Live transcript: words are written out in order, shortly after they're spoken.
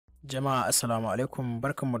Jama'a assalamu alaikum,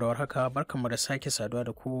 barkanmu da warhaka, barkanmu da sake saduwa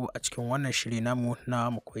da ku a cikin wannan shiri namu na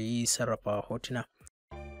mu koyi sarrafa hotuna.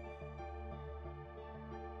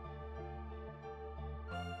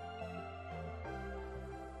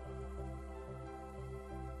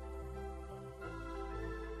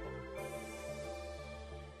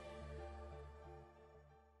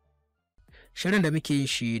 Shirin da muke yin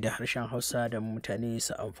shi da harshen Hausa da mutane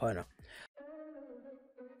su amfana.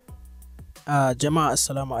 Jama'a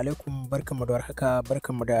assalamu alaikum, barkanmu da warhaka,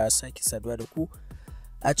 barkanmu da sake saduwa da ku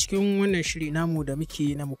a cikin wannan shiri namu da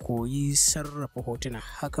muke na mu koyi sarrafa hotuna.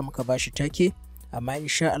 Haka muka bashi take, amma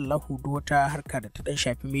insha Allahu duk wata harka da ta dan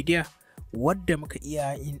shafi media wadda muka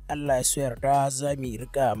iya, in Allah ya so yarda za mu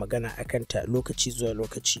rika magana akan ta lokaci zuwa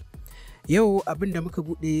lokaci. Yau abin da muka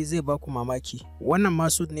bude zai baku mamaki. Wannan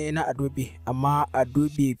masu ne na Adobe, amma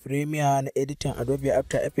Adobe Premiere na editing, Adobe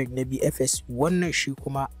After Effects na BFS, wannan shi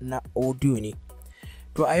kuma na audio ne.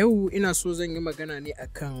 To a yau ina so zan yi magana ne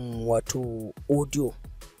akan wato audio.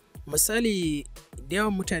 Misali da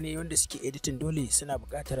yawan mutane wanda suke editing dole suna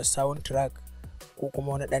buƙatar soundtrack ko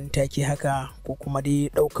kuma wani ɗan take haka, ko kuma dai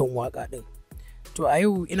ɗaukan waka ɗin. To a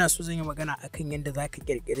yau ina so zan yi magana akan yadda za ka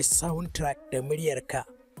ƙirƙiri soundtrack da muryarka,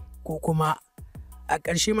 ko kuma a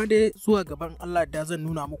ƙarshe ma dai zuwa gaban Allah da zan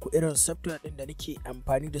nuna muku irin software ɗin da nake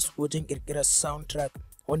amfani da su wajen ƙirƙirar soundtrack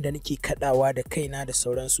wanda nake kaɗawa da kaina da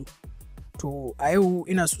sauransu. To a yau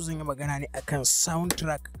ina so zan yi magana ne akan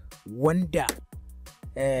soundtrack wanda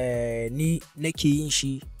ni nake yin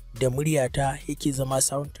shi da muryata, yake zama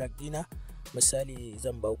soundtrack dina. Misali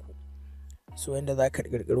zan baku so yanda za ka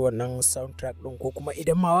ƙirƙiri wannan soundtrack ɗin, ko kuma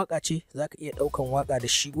idan ma waka ce za ka iya ɗaukan waka da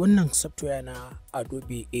shi wannan software na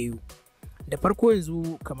Adobe AU. Da farko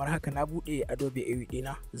yanzu kamar haka na buɗe Adobe AU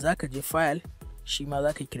ɗina, za ka je file, shi ma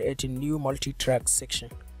za ka create new multi-track section,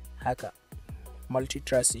 haka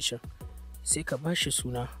multi-track section, sai ka ba shi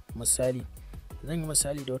suna. Misali zan yi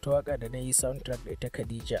misali da wata waka da na yi soundtrack da ita,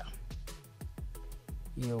 Khadija.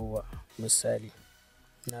 Yawwa misali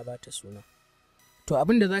na ba ta suna. To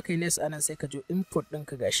abinda za ka yi next anan, sai ka je input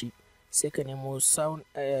ɗinka gashi, sai ka nemo sound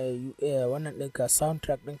wannan ɗinka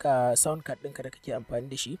soundtrack ɗinka, sound card ɗinka da kake amfani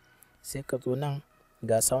da shi, sai ka zo nan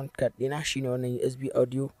ga sound card ɗina, shine wannan USB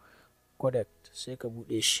audio codec, sai ka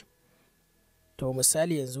buɗe shi. To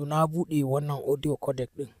misali yanzu na buɗe wannan audio codec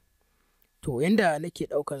ɗin. To yanda nake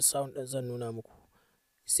ɗaukan sound ɗin zan nuna muku.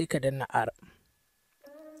 Sai ka danna R.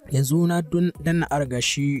 Yanzu na danna R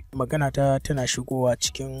gashi magana ta tana shigowa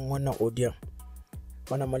cikin wannan audio,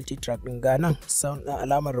 wannan multi-track ɗin. Ga nan sound ɗin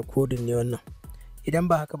alamar recording ne wannan. Idan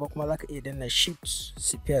ba haka ba kuma za ka iya danna shift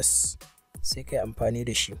space, sai ka yi amfani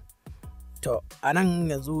da shi. To a nan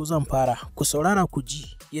yanzu zan fara, ku saurara ku ji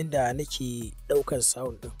yadda nake ɗaukan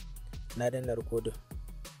sound ɗin. Na danna recording.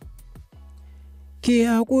 Ki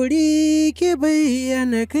haƙuri ki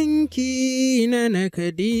bayyana kanki na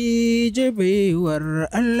Khadija baiwar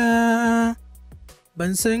Allah,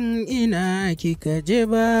 ban san ina kika je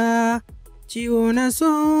ba, ciwo na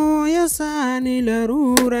so ya sani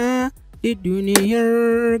larura,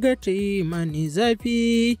 duniyar ga ta yi mani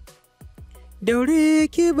zafi. Daure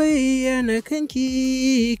ki bayyana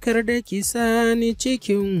kanki, kar da ki sani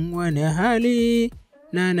cikin wani hali,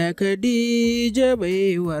 na Khadija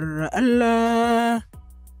baiwar Allah.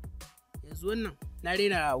 Yanzu wannan na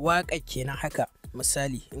rera waƙa kenan haka.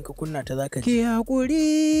 Misali in ka kunna ta zaka ji. Ki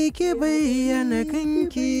haƙuri ki bayyana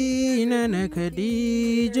kanki na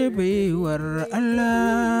Khadija baiwar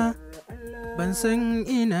Allah, ban san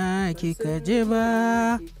ina kika je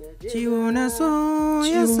ba, ciwo na so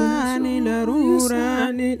ya sani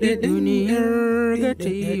larura, da duniyar ga ta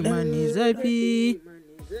yi mani zafi.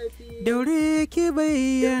 Daure ki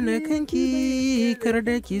bayyana kanki, kar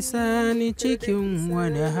da ki sani cikin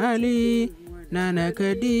wani hali, na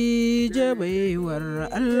Khadija baiwar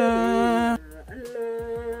Allah.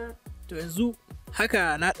 To yanzu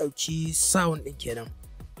haka na ɗauki sound ɗin kenan.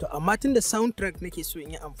 To amma tun da soundtrack nake so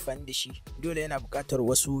in yi amfani da shi, dole yana buƙatar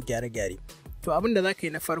wasu gyare-gyare. To abin da za ka yi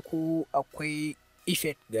na farko, akwai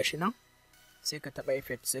effect gashi nan, sai ka taɓa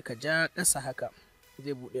effect, sai ka ja ƙasa haka,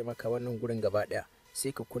 zai buɗe maka wannan gurin gaba ɗaya,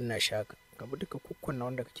 sai ka kunna shi haka, ka bi duka kukkunna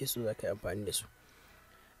wanda kake so za ka yi amfani da su.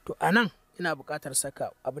 To a nan ina buƙatar saka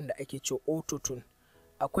abin da ake cewa autotune.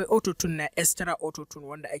 Akwai autotune na extra autotune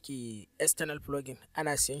wanda ake external plugin,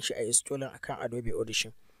 ana siyan shi a installing akan Adobe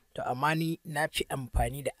Audition. To amma ni na fi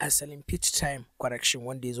amfani da asalin pitch time correction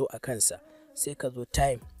wanda ya zo a kansa. Sai ka zo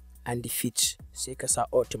time and pitch, sai ka sa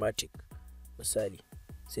automatic. Misali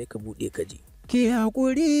sai ka buɗe ka ji. Ki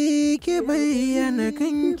haƙuri ki bayyana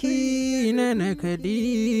kanki na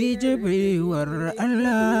Khadija baiwar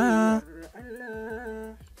Allah.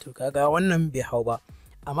 To kaga wannan bai hau ba,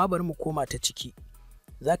 amma bari mu koma ta ciki.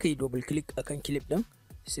 za ka yi double click akan clip din,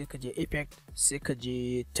 sai ka je effect, sai ka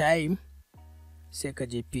je time, sai ka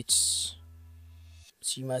je pitch,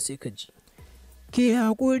 shi ma sai ka ji. Ki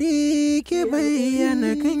haƙuri ki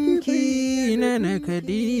bayyana kanki na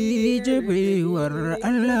Khadija baiwar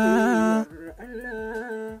Allah.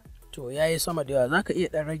 To yayi sama da yawa, za ka iya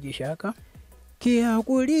ɗan rage shi haka. Ki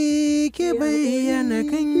haƙuri ki bayyana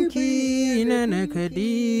kanki na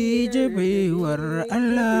Khadija baiwar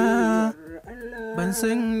Allah. Ban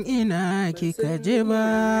san ina kika je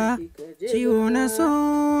ba, ciwo na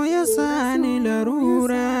so ya sani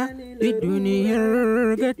larura, duk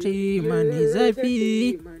duniyar gati mani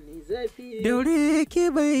zafi. Daure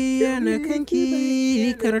ki bayyana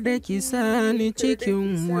kanki, kar da ki sani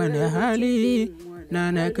cikin wani hali,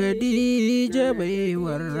 na Khadija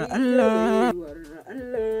baiwar Allah.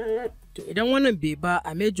 To idan wannan bai ba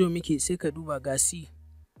a mejo muke, sai ka duba gasi.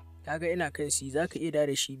 Kaga ina kan si, za ka iya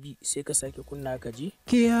da shi bi, sai ka sake kunna ka ji.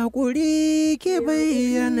 Ki haƙuri ki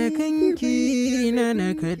bayyana kanki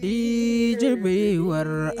na Khadija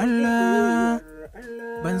baiwar Allah.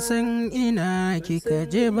 Ban san ina kika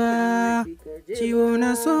je ba, ciwo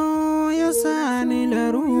na so ya sani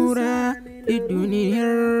larura, duk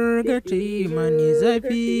duniyar gati mani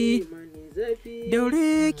zafi.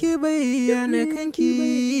 Daure ki bayyana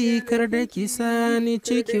kanki, kar da ki sani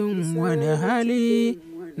cikin wani hali,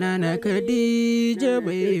 na Khadija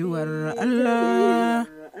baiwar Allah.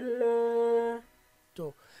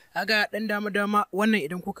 To, aga ɗan dama-dama wannan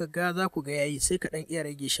idan kuka ga za ku ga yayi, sai ka ɗan iya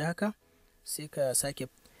rage shi haka, sai ka sake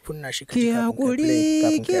kunna shi ka ji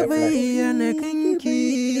kafin ki bayyana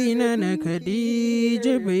kanki na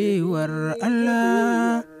Khadija baiwar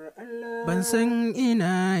Allah. Ban san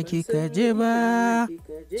ina kika je ba,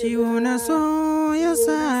 ciwo na so ya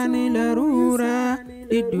sani larura,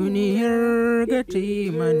 duk duniyar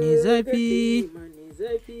gati mani zafi.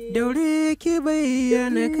 Daure ki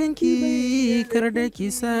bayyana kanki, kar da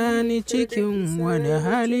ki sani cikin wani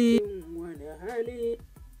hali.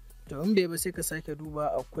 To in bai ba sai ka sake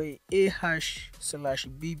duba, akwai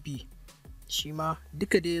A#/BB, shi ma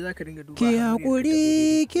duka dai za ka dinga duba. Ki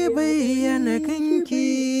haƙuri ki bayyana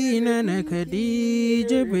kanki na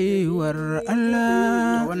Khadija baiwar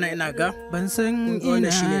Allah. Wannan ina ga ban san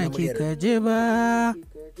ina kika je ba,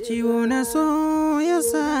 ciwo na so ya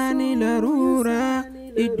sani larura,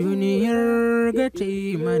 duk duniyar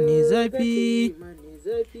gati mani zafi.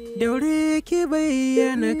 Daure ki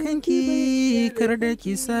bayyana kanki, kar da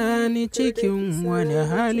ki sani cikin wani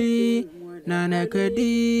hali, na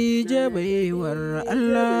Khadija baiwar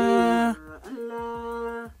Allah.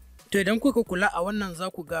 To idan kuka kula a wannan za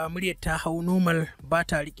ku ga muryar ta hau normal, ba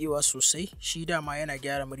ta riƙewa sosai, shi dama yana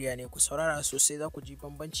gyara murya ne, ku saurara sosai za ku ji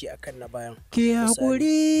bambanci akan na bayan. Ki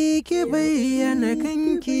haƙuri ki bayyana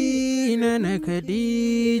kanki na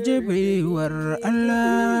Khadija baiwar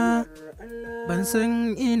Allah. Ban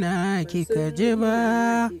san ina kika je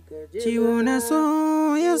ba, ciwo na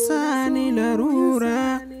so ya sani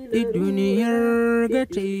larura, duk duniyar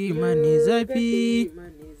gati mani zafi.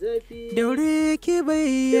 Daure ki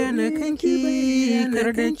bayyana kanki,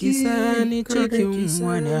 kar da ki sani cikin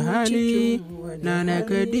wani hali, na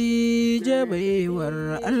Khadija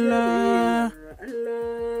baiwar Allah.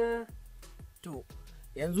 To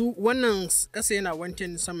yanzu wannan ƙasa yana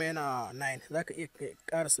 110, sama yana 9, za ka iya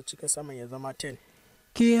ƙarasa cika saman ya zama 10.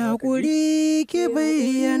 Ki haƙuri ki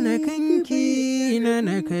bayyana kanki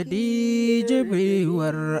na Khadija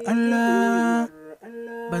baiwar Allah.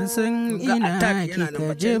 Ban san ina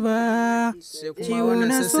kika je ba, ciwo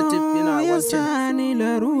na so ya sani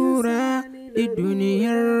larura, duk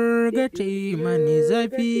duniyar gati mani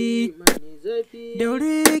zafi.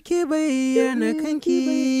 Daure ki bayyana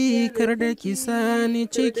kanki, kar da ki sani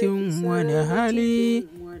cikin wani hali,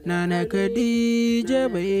 na Khadija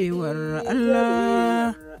baiwar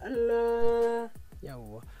Allah.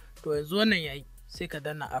 Yawwa, to yanzu wannan yayi, sai ka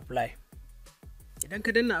danna apply. Idan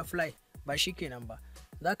ka danna apply ba shi kenan ba,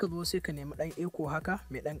 za ka zo sai ka nemi ɗan echo haka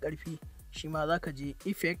mai ɗan ƙarfi, shi ma za ka je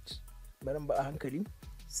effect, barin ba a hankali,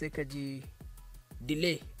 sai ka je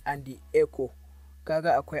delay and the echo,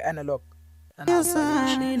 kaga akwai analog. Ya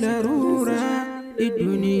sani larura, duk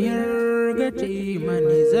duniyar gati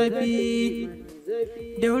mani zafi.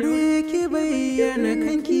 Daure ki bayyana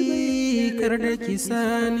kanki, kar da ki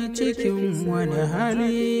sani cikin wani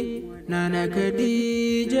hali, na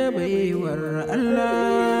Khadija baiwar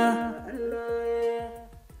Allah.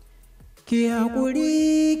 Ki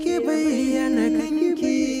haƙuri ki bayyana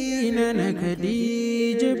kanki na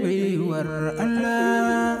Khadija baiwar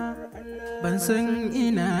Allah. Ban san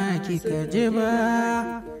ina kika je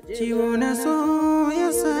ba, ciwo na so ya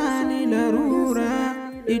sani larura,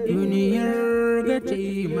 duk duniyar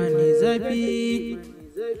gati mani zafi.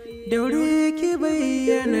 daure ki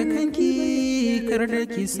bayyana kanki, kar da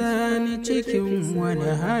ki sani cikin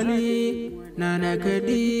wani hali, Nana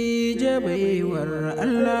Khadija baiwar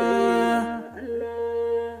Allah.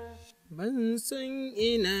 Ban san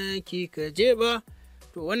ina kika je ba.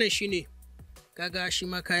 To wannan shine kaga shi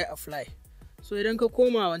ma kai a fly. So idan ka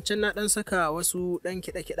koma wancan na dan saka wasu dan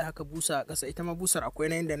kiɗa haka busa a ƙasa, ita ma busar akwai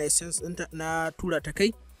na inda na sense ɗinta na tura ta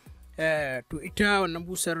kai. To ita wannan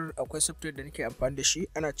busar akwai software da nake amfani da shi,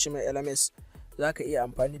 ana ce mai LMS. Zaka iya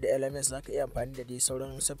amfani da LMS, zaka iya amfani da dai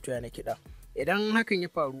sauran software na kiɗa. Idan hakan ya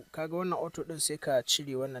faru kaga wannan auto din sai ka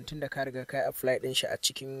cire wannan, tunda ka riga kai apply din shi a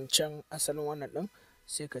cikin can asalin wannan din,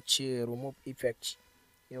 sai ka ce remove effect.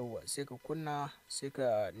 Yawwa sai ka kunna, sai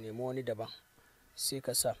ka nemi wani daban sai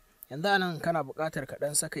ka sa. Yanzu anan kana buƙatar ka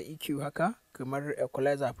dan saka EQ haka kamar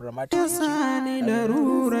equalizer chromatic EQ,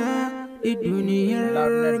 larura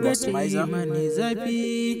duniyar gata mani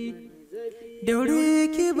zafi, daure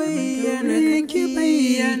ki bayyana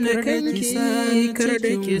kanki, kar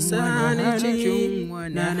da ki sani cikin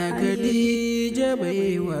wani, Nana Khadija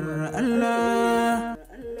baiwar Allah.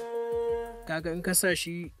 Kaga in ka sa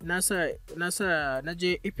shi, na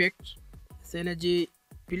je effect, sai na je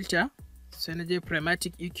filter, sai na je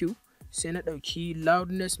chromatic EQ, sai na ɗauki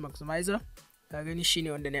loudness maximizer. Ka gani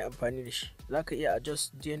shine wanda na yi amfani da shi. Zaka iya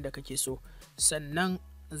adjust yadda kake so, sannan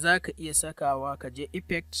zaka iya sakawa ka je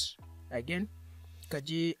effect again, ka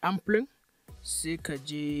je ampling, sai ka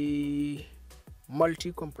je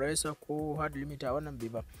multi compressor ko hard limiter, wannan bai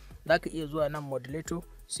ba. Zaka iya zuwa nan modulator,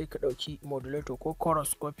 sai ka ɗauki modulator ko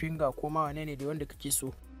chorus ko finger ko ma wane ne da wanda kake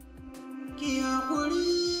so. Ki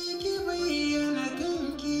haƙuri